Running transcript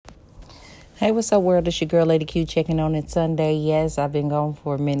Hey, what's up, world? It's your girl, Lady Q, checking on it Sunday. Yes, I've been gone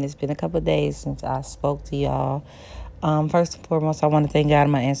for a minute. It's been a couple of days since I spoke to y'all. First and foremost, I want to thank God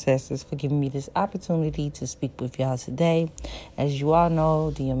and my ancestors for giving me this opportunity to speak with y'all today. As you all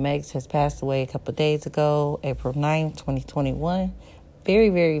know, DMX has passed away a couple of days ago, April 9th, 2021. Very,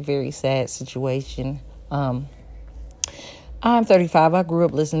 very, very sad situation. I'm 35. I grew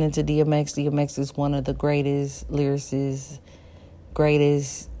up listening to DMX. DMX is one of the greatest lyricists,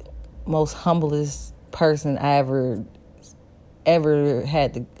 most humblest person I ever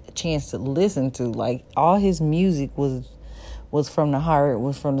had the chance to listen to. Like, all his music was from the heart,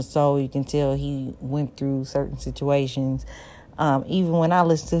 was from the soul. You can tell he went through certain situations. Even when I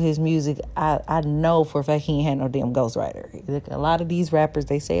listen to his music, I know for a fact he ain't had no damn ghostwriter. Like, a lot of these rappers,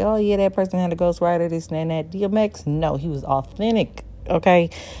 they say, oh yeah, that person had a ghostwriter, this and that. DMX, no, he was authentic,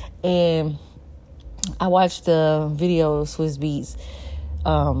 okay? And I watched the video of Swizz Beatz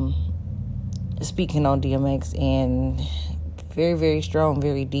speaking on DMX, and very, very strong,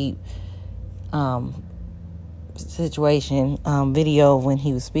 very deep situation, video when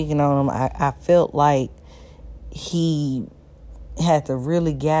he was speaking on him. I felt like he had to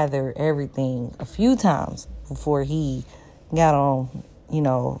really gather everything a few times before he got on,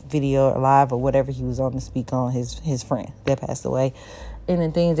 video or live or whatever he was on to speak on his friend that passed away. And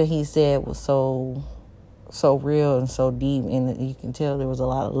the things that he said was so real and so deep, and you can tell there was a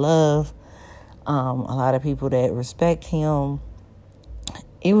lot of love. A lot of people that respect him.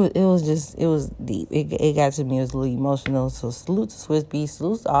 It was deep. It got to me. It was really emotional. So salute to Swizz Beatz.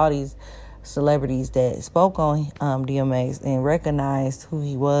 Salute to all these celebrities that spoke on DMX and recognized who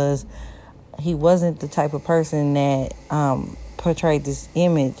he was. He wasn't the type of person that portrayed this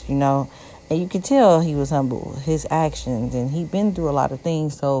image, and you could tell he was humble. His actions, and he'd been through a lot of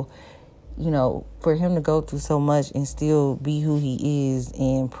things. So, for him to go through so much and still be who he is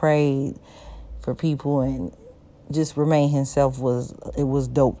and pray for people and just remain himself was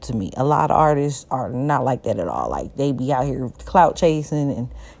dope to me. A lot of artists are not like that at all. Like, they be out here clout chasing and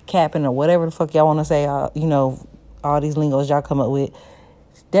capping or whatever the fuck y'all want to say. All these lingos y'all come up with.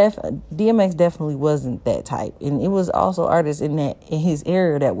 DMX definitely wasn't that type, and it was also artists in his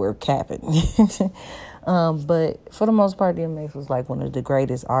area that were capping. But for the most part, DMX was like one of the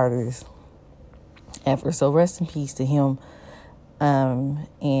greatest artists ever. So rest in peace to him.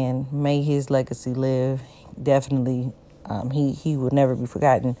 And may his legacy live. Definitely, he will never be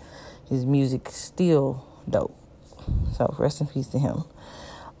forgotten. His music still dope. So rest in peace to him.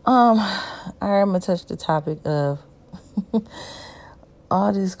 I'm gonna touch the topic of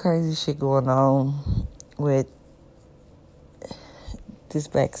all this crazy shit going on with this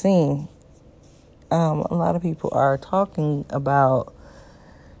vaccine. A lot of people are talking about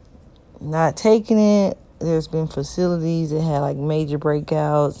not taking it. There's been facilities that had like major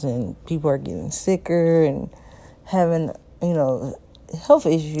breakouts, and people are getting sicker and having, health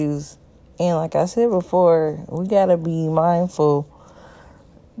issues. And like I said before, we gotta be mindful.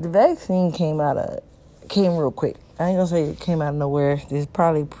 The vaccine came real quick. I ain't gonna say it came out of nowhere. It's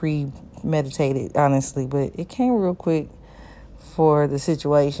probably premeditated, honestly, but it came real quick for the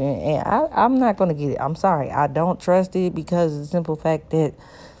situation. And I'm not gonna get it. I'm sorry. I don't trust it because of the simple fact that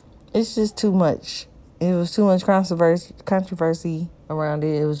it's just too much. It was too much controversy around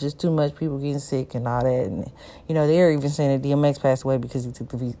it. It was just too much people getting sick and all that. And, they're even saying that DMX passed away because he took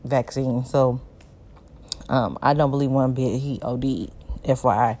the vaccine. So, I don't believe one bit he OD'd,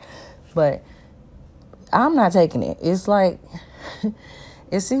 FYI. But I'm not taking it. It's like,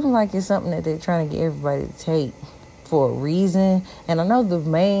 it seems like it's something that they're trying to get everybody to take for a reason. And I know the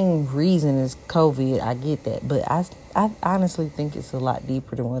main reason is COVID. I get that. But I honestly think it's a lot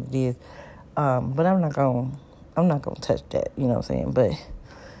deeper than what it is. But I'm not gonna touch that, you know what I'm saying? But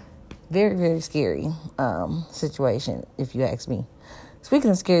very, very scary situation, if you ask me.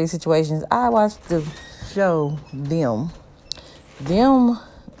 Speaking of scary situations, I watched the show Them. Them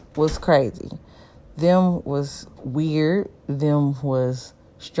was crazy. Them was weird. Them was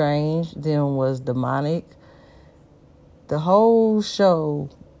strange. Them was demonic. The whole show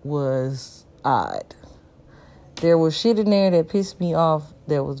was odd. There was shit in there that pissed me off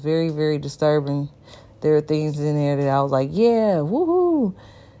that was very, very disturbing. There are things in there that I was like, yeah, woohoo.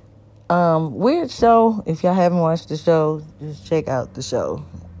 Weird show. If y'all haven't watched the show, just check out the show.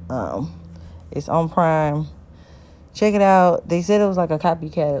 It's on Prime. Check it out. They said it was like a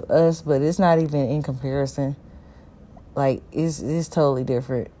copycat of Us, but it's not even in comparison. Like, it's totally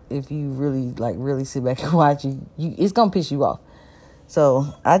different. If you really sit back and watch it, it's gonna piss you off. So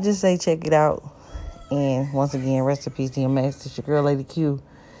I just say check it out. And once again, rest in peace, DMX. It's your girl, Lady Q,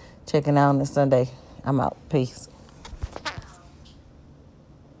 checking out on this Sunday. I'm out. Peace.